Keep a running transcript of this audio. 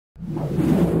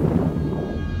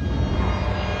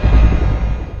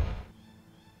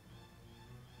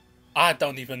I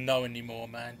don't even know anymore,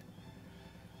 man.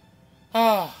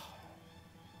 Ah,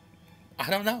 I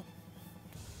don't know.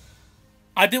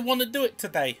 I didn't want to do it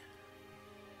today,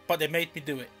 but they made me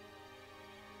do it.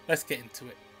 Let's get into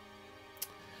it.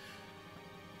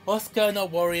 What's going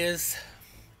on, Warriors?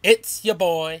 It's your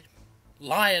boy,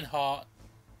 Lionheart,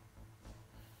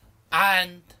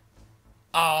 and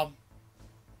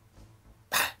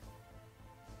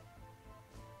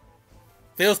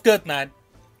feels good, man.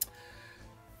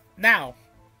 Now,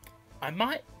 I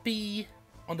might be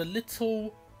on the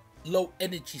little low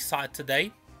energy side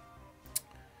today.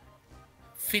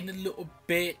 Feeling a little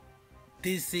bit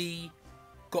dizzy,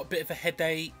 got a bit of a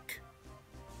headache,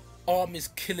 arm is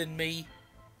killing me,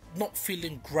 not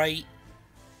feeling great.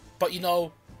 But you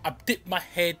know, I've dipped my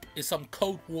head in some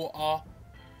cold water.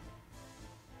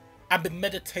 I've been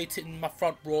meditating in my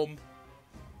front room.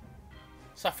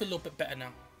 So I feel a little bit better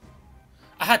now.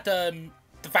 I had the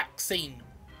vaccine,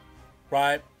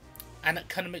 right? And it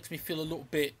kind of makes me feel a little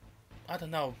bit, I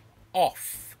don't know,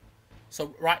 off.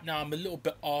 So right now I'm a little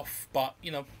bit off, but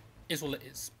you know, is what it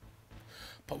is.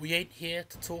 But we ain't here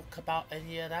to talk about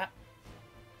any of that.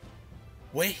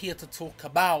 We're here to talk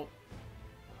about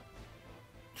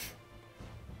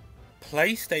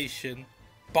PlayStation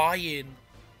buying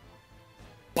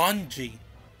Bungie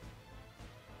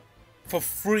for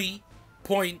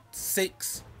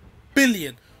 3.6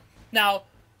 billion. Now,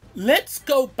 let's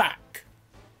go back.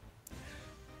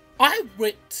 I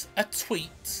wrote a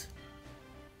tweet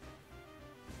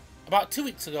about 2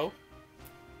 weeks ago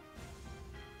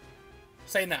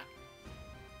saying that.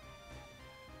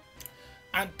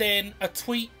 And then a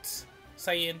tweet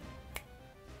saying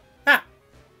that.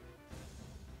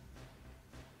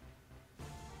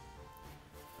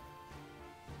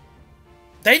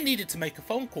 They needed to make a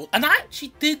phone call. And I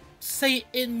actually did say it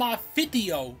in my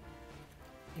video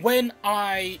when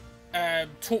I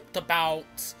talked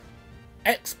about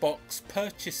Xbox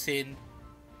purchasing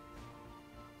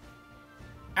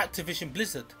Activision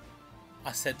Blizzard.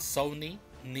 I said Sony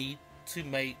need to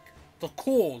make the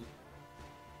call.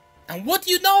 And what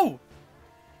do you know?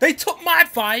 They took my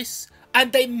advice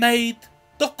and they made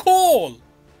the call.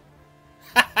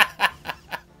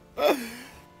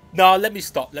 No, let me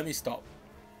stop.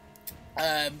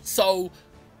 So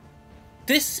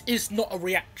this is not a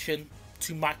reaction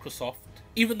to Microsoft,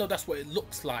 even though that's what it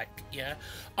looks like. Yeah,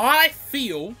 I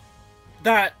feel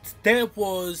that there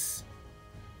was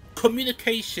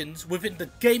communications within the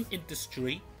game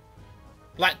industry,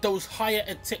 like those higher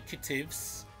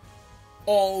executives,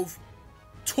 of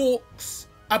talks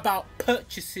about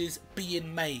purchases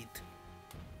being made.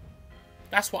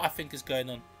 That's what I think is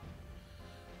going on.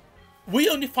 We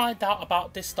only find out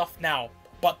about this stuff now,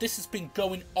 but this has been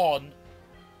going on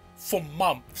for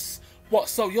months. What,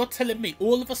 so you're telling me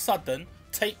all of a sudden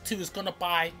Take-Two is going to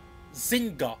buy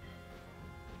Zynga?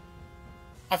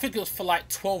 I think it was for like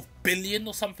 12 billion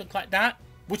or something like that,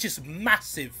 which is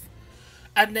massive.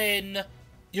 And then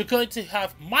you're going to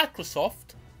have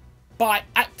Microsoft buy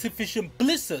Activision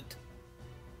Blizzard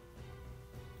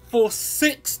for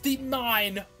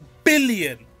 69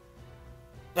 billion.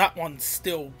 That one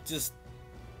still just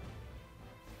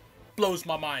blows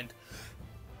my mind.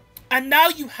 And now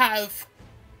you have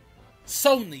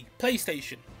Sony,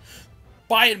 PlayStation,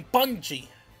 buying Bungie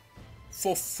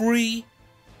for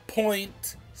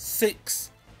 3.6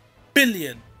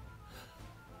 billion.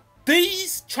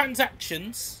 These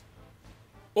transactions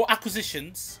or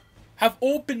acquisitions have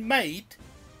all been made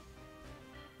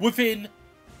within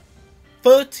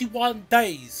 31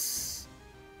 days.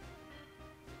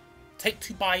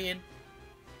 Take-Two buy-in,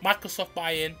 Microsoft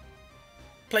buy-in,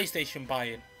 PlayStation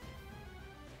buy-in.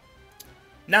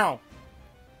 Now,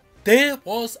 there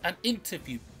was an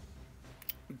interview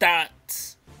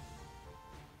that,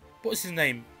 what is his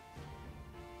name?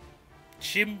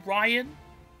 Jim Ryan,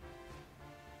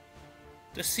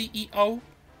 the CEO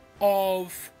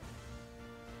of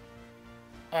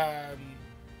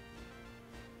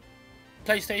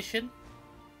PlayStation,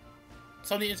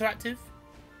 Sony Interactive.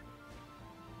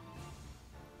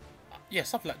 Yeah,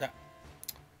 something like that.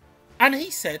 And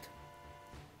he said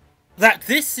that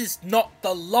this is not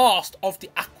the last of the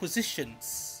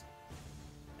acquisitions.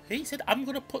 He said, I'm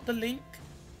going to put the link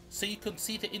so you can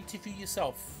see the interview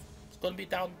yourself. It's going to be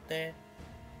down there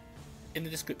in the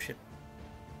description.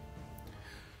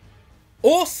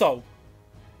 Also,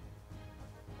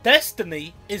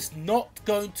 Destiny is not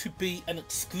going to be an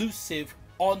exclusive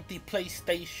on the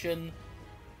PlayStation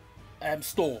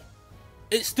store.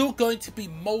 It's still going to be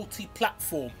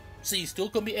multi-platform. So you're still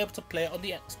going to be able to play it on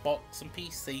the Xbox and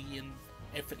PC and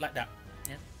everything like that.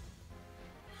 Yeah.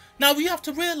 Now we have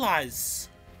to realise,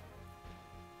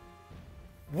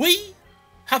 We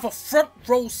have a front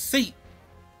row seat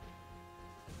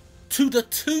to the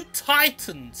two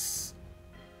titans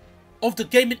of the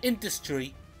gaming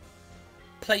industry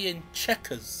playing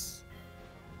checkers.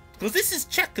 Because this is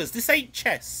checkers, this ain't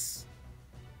chess.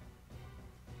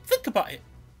 Think about it.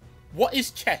 What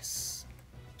is chess?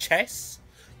 Chess,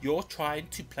 you're trying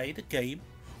to play the game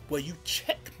where you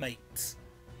checkmate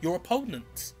your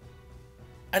opponent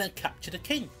and then capture the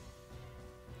king.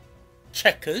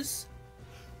 Checkers,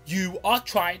 you are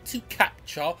trying to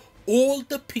capture all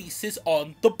the pieces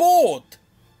on the board.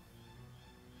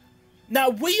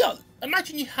 Now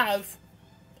imagine you have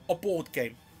a board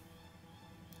game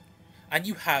and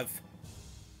you have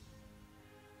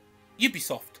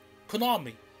Ubisoft,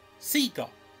 Konami, Sega,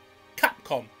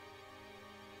 Capcom,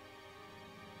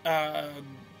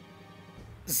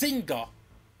 Zynga.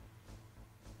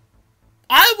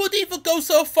 I would even go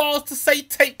so far as to say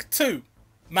Take-Two.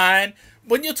 Man,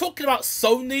 when you're talking about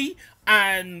Sony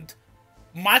and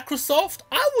Microsoft,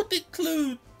 I would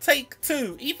include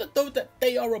Take-Two, even though that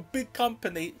they are a big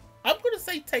company. I'm gonna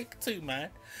say Take-Two, man.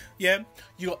 Yeah,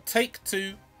 you got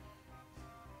Take-Two.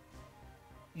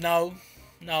 No,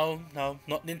 not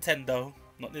Nintendo.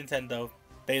 Not Nintendo.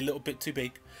 They're a little bit too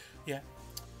big. Yeah,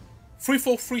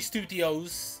 343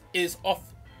 Studios is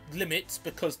off limits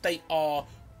because they are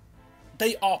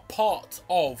part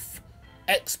of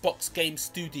Xbox Game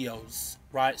Studios,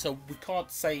 right? So we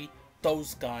can't say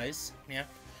those guys, yeah.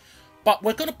 But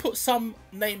we're gonna put some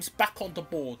names back on the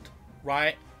board,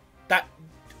 right? That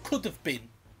could have been,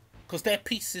 because they're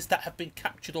pieces that have been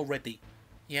captured already,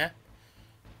 yeah.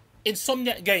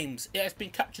 Insomniac Games, it has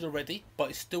been captured already, but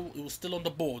it was still on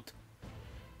the board.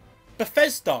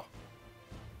 Bethesda,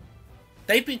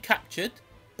 they've been captured,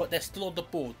 but they're still on the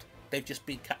board. They've just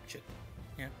been captured,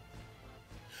 yeah.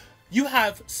 You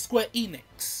have Square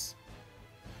Enix.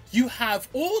 You have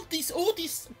all these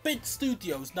big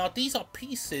studios. Now these are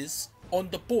pieces on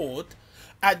the board,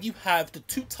 and you have the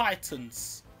two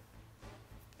titans: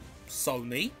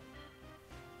 Sony,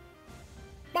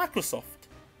 Microsoft,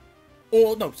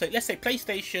 or no, so let's say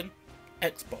PlayStation,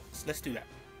 Xbox. Let's do that.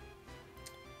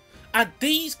 And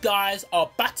these guys are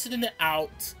battling it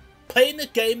out, playing a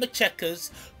game of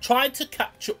checkers, trying to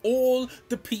capture all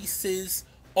the pieces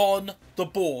on the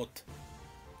board.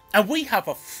 And we have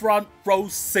a front row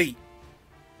seat.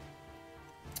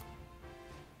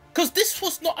 Because this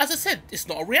was not, as I said, it's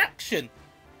not a reaction.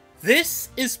 This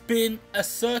has been a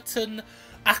certain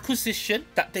acquisition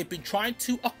that they've been trying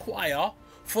to acquire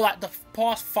for like the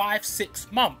past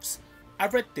 5-6 months. I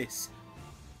read this.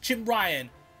 Jim Ryan,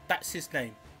 that's his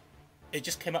name. It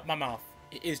just came out my mouth.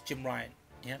 It is Jim Ryan,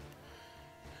 yeah.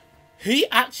 He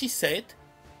actually said,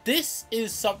 this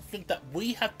is something that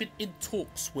we have been in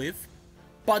talks with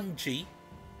Bungie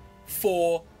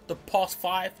for the past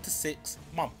 5 to 6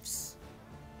 months.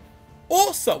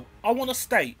 Also, I want to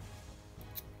state,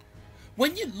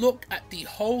 when you look at the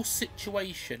whole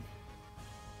situation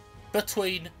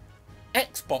between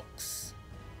Xbox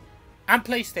and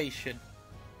PlayStation,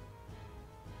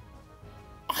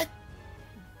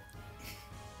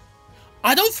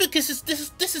 I don't think this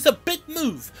is a big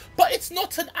move, but it's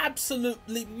not an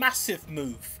absolutely massive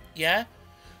move, yeah?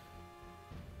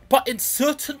 But in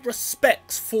certain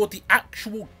respects, for the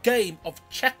actual game of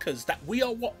checkers that we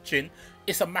are watching,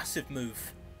 it's a massive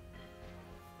move.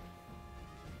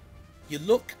 You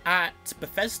look at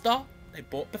Bethesda, they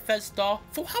bought Bethesda,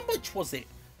 for how much was it?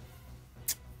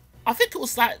 I think it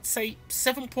was like, say,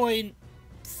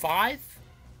 7.5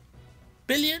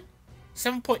 billion?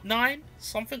 7.9,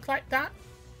 something like that.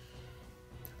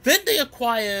 Then they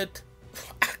acquired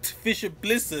Activision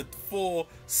Blizzard for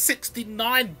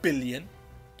 69 billion.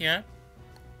 Yeah,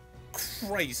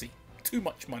 crazy, too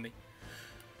much money.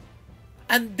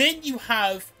 And then you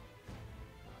have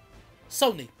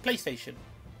Sony, PlayStation,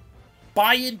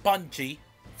 buying Bungie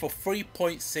for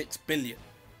 3.6 billion.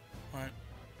 Right.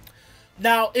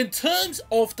 Now, in terms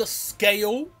of the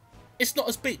scale, it's not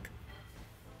as big.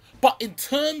 But in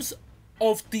terms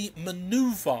of the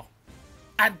maneuver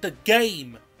and the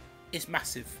game, is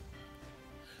massive.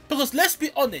 Because let's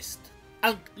be honest,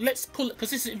 and let's call it,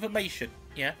 because this is information,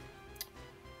 yeah?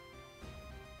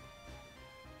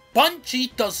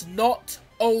 Bungie does not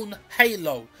own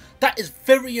Halo. That is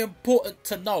very important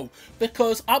to know,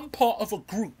 because I'm part of a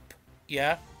group,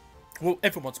 yeah? Well,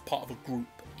 everyone's part of a group,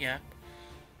 yeah?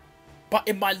 But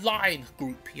in my line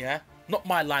group, yeah? Not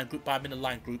my line group, but I'm in a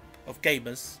line group of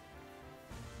gamers.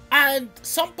 And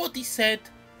somebody said,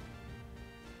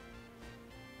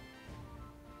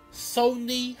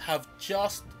 Sony have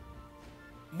just...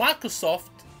 Microsoft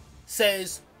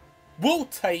says, we'll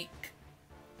take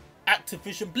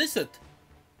Activision Blizzard.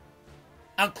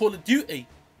 and Call of Duty.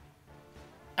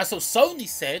 And so Sony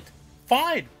said,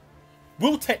 fine,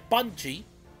 we'll take Bungie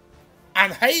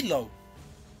and Halo.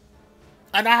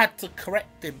 And I had to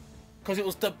correct him because it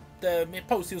was the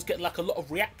post. He was getting like a lot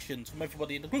of reactions from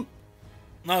everybody in the group.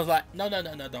 And I was like, no.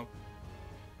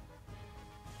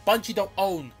 Bungie don't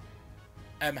own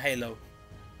Halo.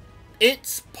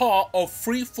 It's part of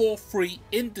 343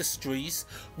 Industries,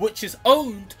 which is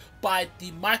owned by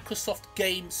the Microsoft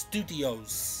Game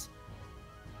Studios.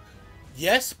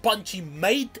 Yes, Bungie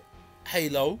made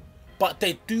Halo, but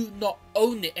they do not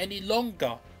own it any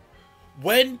longer.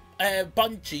 When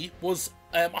Bungie was,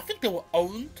 I think they were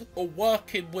owned or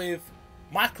working with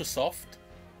Microsoft,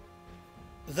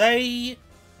 they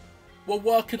were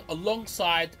working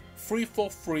alongside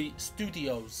 343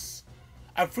 Studios.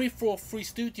 And 343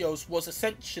 Studios was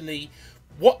essentially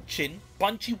watching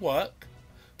Bungie work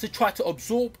to try to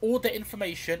absorb all their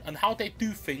information and how they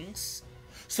do things,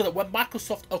 so that when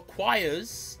Microsoft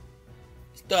acquires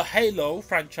the Halo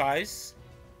franchise,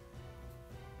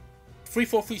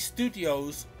 343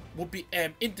 Studios will be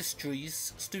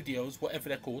Industries Studios, whatever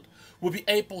they're called, will be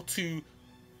able to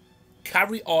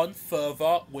carry on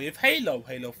further with Halo,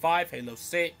 Halo 5, Halo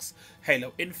 6,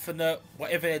 Halo Infinite,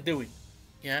 whatever they're doing.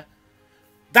 Yeah,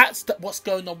 that's what's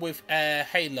going on with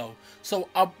Halo. So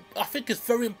I think it's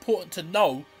very important to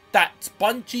know that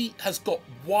Bungie has got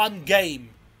one game,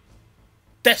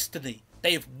 Destiny.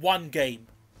 They have one game,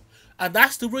 and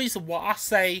that's the reason why I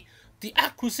say the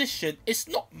acquisition is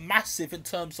not massive in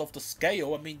terms of the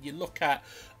scale. I mean, you look at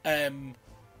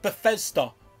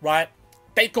Bethesda, right?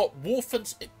 They got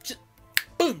Wolfenstein,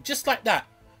 boom, just like that.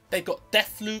 They got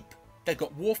Deathloop, they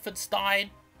got Wolfenstein,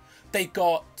 they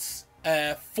got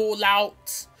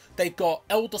Fallout, they got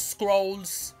Elder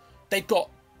Scrolls, they got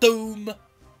Doom.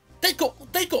 They got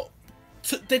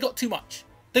too much.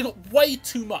 They got way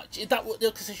too much. That the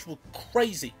acquisition was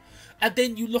crazy. And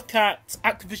then you look at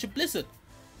Activision Blizzard,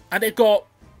 and they got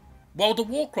World of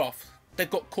Warcraft, they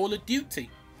got Call of Duty,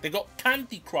 they got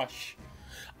Candy Crush.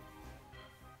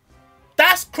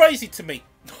 That's crazy to me.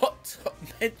 Not to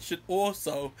mention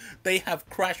also they have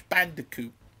Crash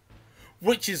Bandicoot,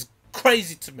 which is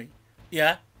crazy to me.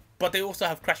 Yeah, but they also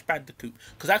have Crash Bandicoot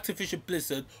because Activision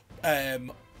Blizzard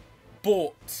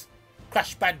bought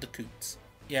Crash Bandicoot.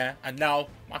 Yeah, and now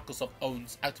Microsoft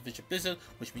owns Activision Blizzard,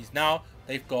 which means now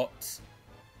they've got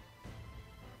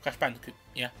Crash Bandicoot.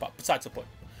 Yeah, but besides the point.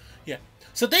 Yeah,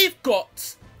 so they've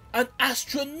got an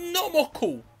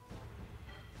astronomical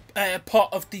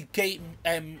part of the game,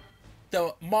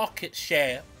 the market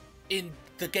share in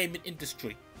the gaming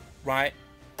industry, right?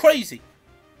 Crazy.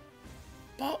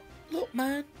 But look,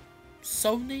 man,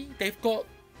 Sony, they've got,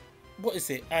 what is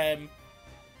it?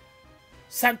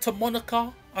 Santa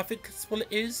Monica, I think that's what it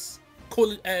is.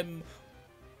 Call it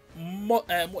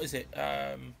what is it?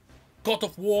 God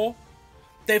of War.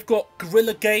 They've got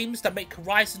Guerrilla Games that make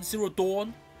Horizon Zero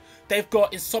Dawn. They've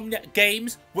got Insomniac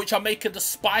Games, which are making the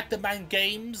Spider-Man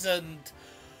games and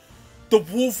the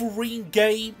Wolverine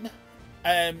game.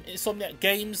 Insomniac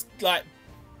Games, like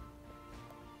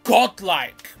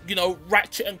godlike, you know,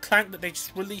 Ratchet and Clank that they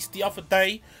just released the other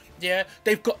day. Yeah,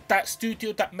 they've got that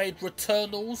studio that made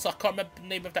Returnals. I can't remember the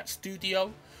name of that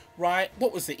studio, right?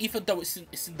 What was it? Even though it's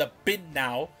in the bin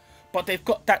now, but they've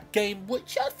got that game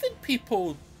which I think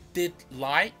people did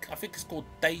like. I think it's called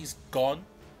Days Gone,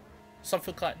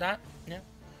 something like that. Yeah.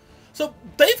 So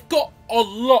they've got a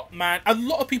lot, man. A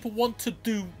lot of people want to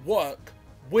do work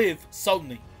with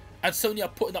Sony, and Sony are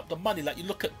putting up the money. Like you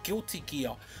look at Guilty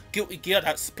Gear,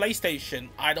 that's PlayStation.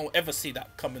 I don't ever see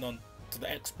that coming on to the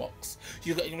Xbox.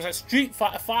 You got like Street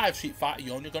Fighter 5, Street Fighter,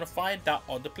 you're only going to find that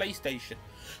on the PlayStation.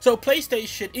 So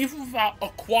PlayStation, even without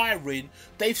acquiring,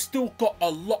 they've still got a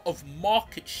lot of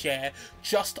market share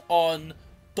just on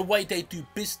the way they do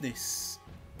business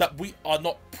that we are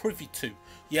not privy to.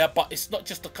 Yeah, but it's not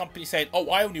just a company saying, oh,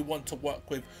 I only want to work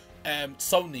with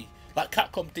Sony. Like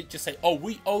Capcom did just say, oh,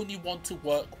 we only want to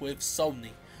work with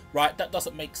Sony. Right, that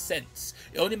doesn't make sense.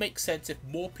 It only makes sense if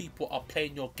more people are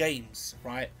playing your games,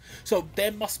 right? So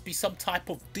there must be some type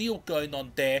of deal going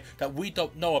on there that we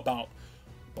don't know about.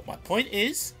 But my point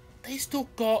is, they still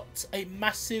got a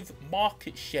massive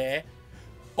market share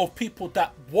of people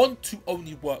that want to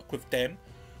only work with them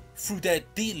through their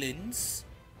dealings.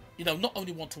 You know, not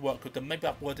only want to work with them, maybe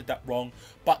I've worded that wrong,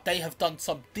 but they have done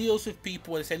some deals with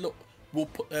people and say, look, we'll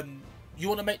put you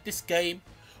want to make this game,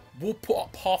 we'll put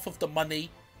up half of the money,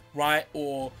 right,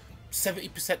 or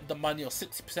 70% of the money or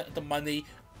 60% of the money,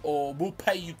 or we'll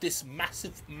pay you this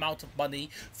massive amount of money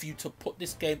for you to put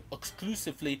this game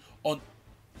exclusively on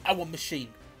our machine.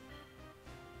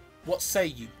 What say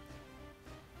you?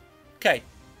 Okay,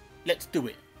 let's do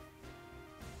it.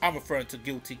 I'm referring to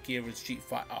Guilty Gear and Street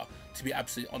Fighter, to be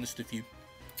absolutely honest with you.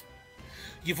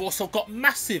 You've also got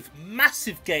massive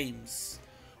games,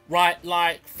 right?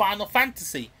 Like Final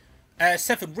Fantasy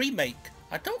 7 Remake.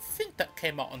 I don't think that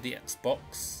came out on the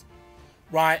Xbox,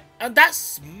 right? And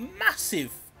that's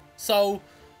massive. So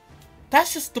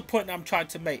that's just the point I'm trying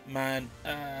to make, man.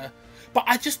 But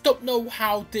I just don't know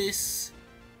how this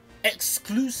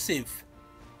exclusive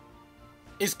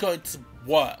is going to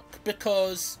work,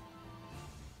 because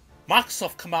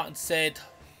Microsoft come out and said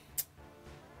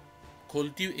Call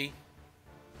of Duty,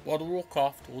 World of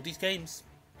Warcraft, all these games,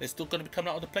 they're still going to be coming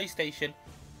out on the PlayStation.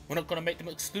 We're not going to make them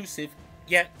exclusive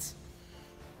yet,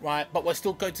 right? But we're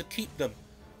still going to keep them.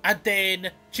 And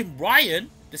then Jim Ryan,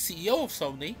 the CEO of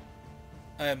Sony,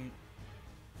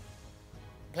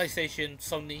 PlayStation,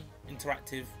 Sony,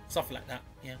 Interactive, something like that,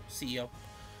 yeah, CEO.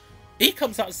 He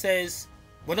comes out and says,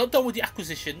 we're not done with the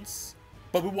acquisitions,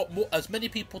 but we want as many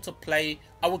people to play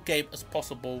our game as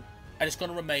possible, and it's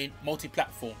going to remain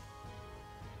multi-platform.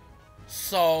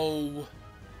 So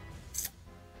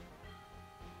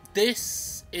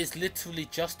this is literally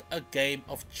just a game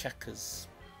of checkers,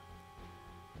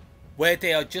 where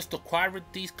they are just acquiring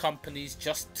these companies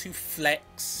just to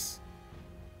flex,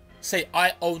 say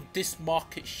I own this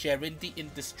market share in the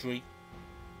industry,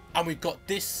 and we've got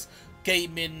this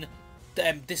gaming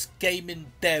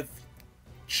dev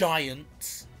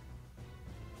giant,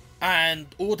 and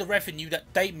all the revenue that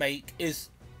they make is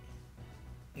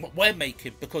what we're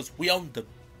making because we own them.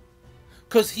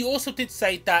 Because he also did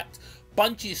say that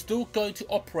Bungie is still going to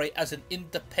operate as an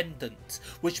independent,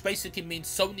 which basically means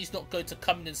Sony's not going to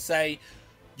come in and say,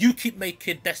 you keep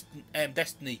making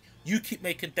Destiny, you keep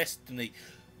making Destiny.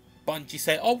 Bungie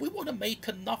say, oh, we want to make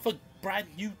another brand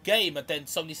new game, and then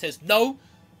Sony says, no,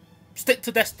 stick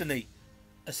to Destiny.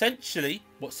 Essentially,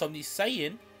 what Sony's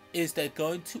saying is they're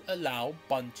going to allow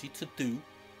Bungie to do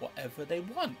whatever they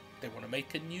want. They want to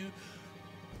make a new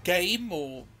game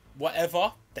or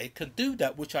whatever, they can do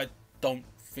that, which I don't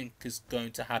think is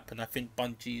going to happen. I think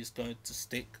Bungie is going to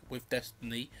stick with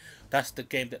Destiny. That's the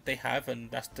game that they have, and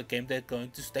that's the game they're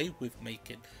going to stay with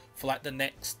making for like the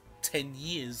next 10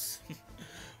 years.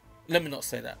 Let me not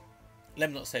say that. Let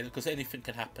me not say that, because anything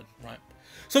can happen, right?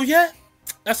 So yeah,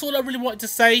 that's all I really wanted to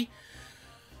say.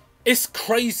 It's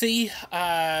crazy.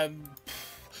 There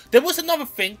was another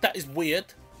thing that is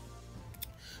weird,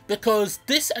 because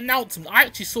this announcement, I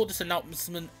actually saw this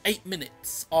announcement 8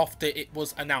 minutes after it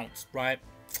was announced, right?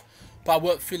 But I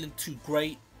weren't feeling too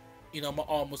great. You know, my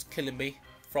arm was killing me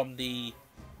from the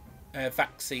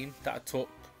vaccine that I took.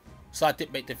 So I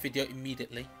didn't make the video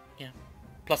immediately. Yeah.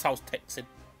 Plus I was texting.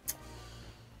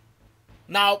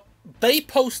 Now, they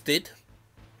posted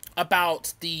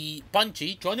about the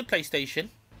Bungie joining PlayStation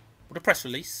with a press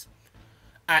release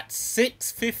at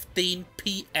 6:15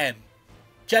 PM,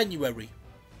 January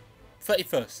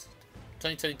 31st,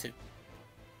 2022.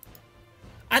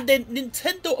 And then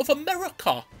Nintendo of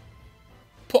America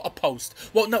put a post.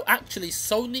 Well, no, actually,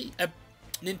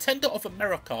 Nintendo of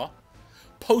America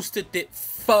posted it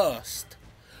first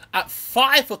at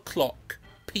 5 o'clock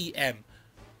PM,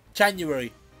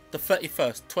 January the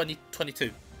 31st,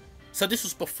 2022. So this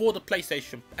was before the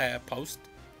PlayStation post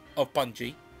of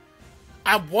Bungie.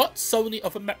 And what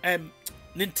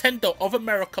Nintendo of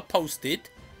America posted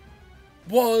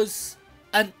was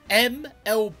an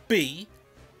MLB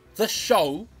The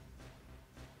Show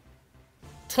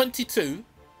 22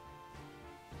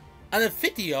 and a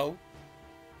video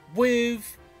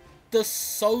with the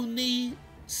Sony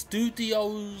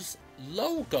Studios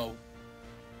logo.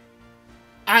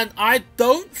 And I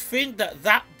don't think that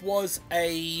that was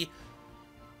a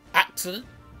accident.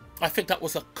 I think that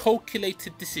was a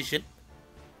calculated decision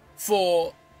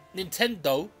for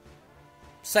Nintendo,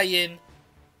 saying,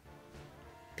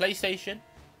 PlayStation,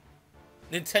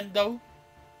 Nintendo,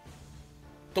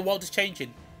 the world is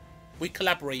changing. We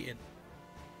collaborating.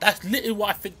 That's literally what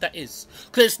I think that is.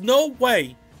 Because there's no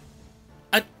way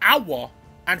an hour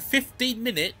and 15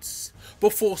 minutes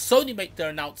before Sony make their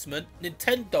announcement,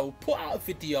 Nintendo put out a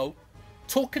video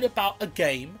talking about a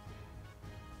game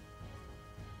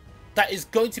that is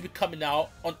going to be coming out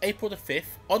on April the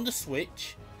 5th on the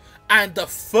Switch, and the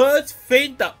first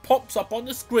thing that pops up on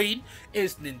the screen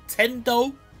is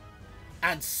Nintendo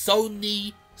and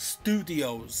Sony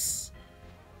Studios.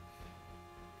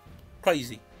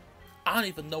 Crazy. I don't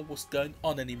even know what's going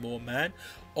on anymore, man.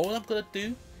 All I'm gonna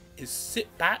do is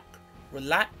sit back,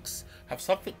 relax, have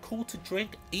something cool to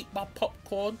drink, eat my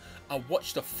popcorn, and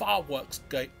watch the fireworks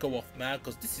go off, man,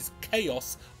 because this is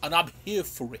chaos and I'm here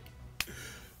for it.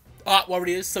 Alright,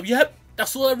 warriors, so yeah,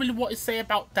 that's all I really want to say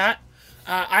about that.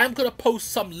 I am going to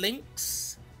post some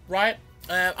links, right,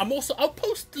 I'll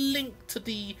post the link to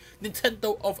the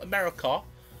Nintendo of America,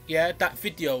 yeah, that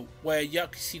video where you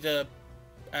can see the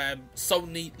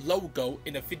Sony logo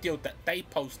in a video that they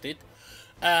posted.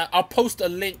 I'll post a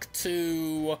link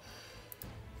to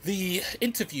the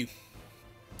interview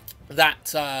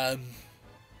that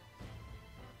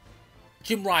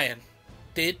Jim Ryan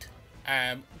did.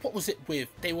 What was it with?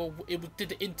 Did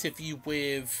an interview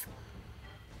with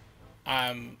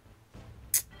I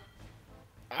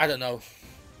don't know.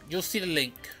 You'll see the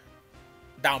link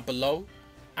down below,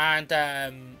 and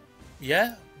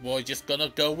yeah, we're just gonna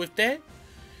go with there.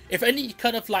 If any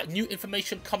kind of like new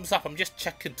information comes up, I'm just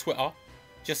checking Twitter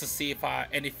just to see if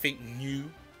anything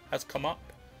new has come up.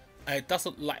 It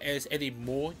doesn't look like there's any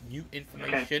more new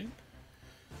information.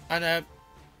 Okay. And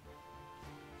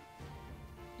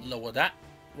lower that.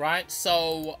 Right,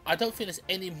 so I don't think there's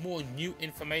any more new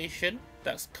information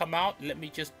that's come out. Let me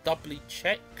just doubly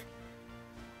check.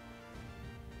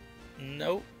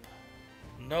 Nope.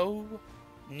 No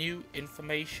new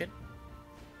information.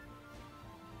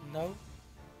 No.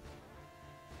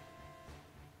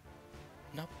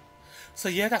 No. So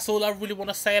yeah, that's all I really want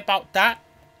to say about that.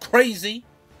 Crazy.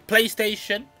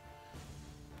 PlayStation.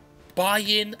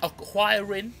 Buying,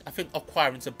 acquiring. I think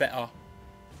acquiring's a better,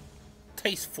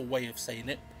 tasteful way of saying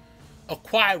it.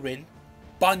 Acquiring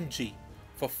Bungie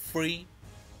for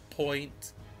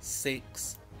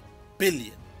 3.6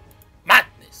 billion.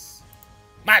 Madness.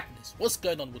 Madness. What's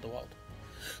going on with the world?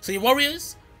 So, you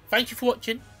Warriors, thank you for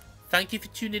watching. Thank you for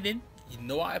tuning in. You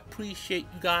know I appreciate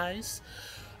you guys.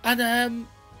 And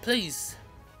please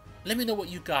let me know what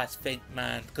you guys think,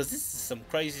 man, because this is some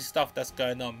crazy stuff that's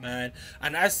going on, man.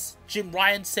 And as Jim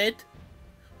Ryan said,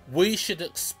 we should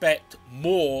expect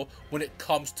more when it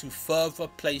comes to further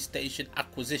PlayStation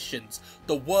acquisitions.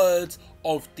 The words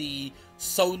of the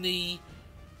Sony,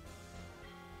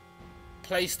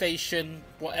 PlayStation,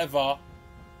 whatever,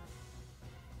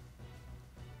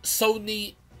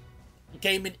 Sony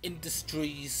Gaming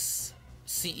Industries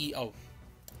CEO.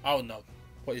 I don't know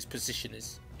what his position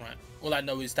is, right? All I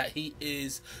know is that he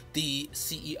is the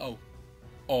CEO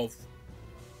of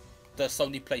the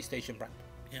Sony PlayStation brand.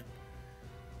 Yeah.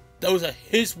 Those are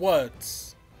his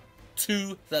words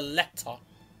to the letter.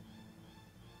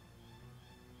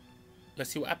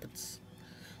 Let's see what happens.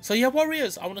 So yeah,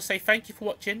 Warriors, I want to say thank you for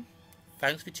watching.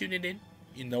 Thanks for tuning in.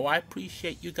 You know I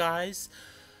appreciate you guys.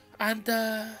 And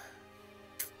catch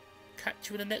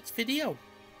you in the next video.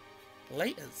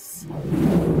 Laters.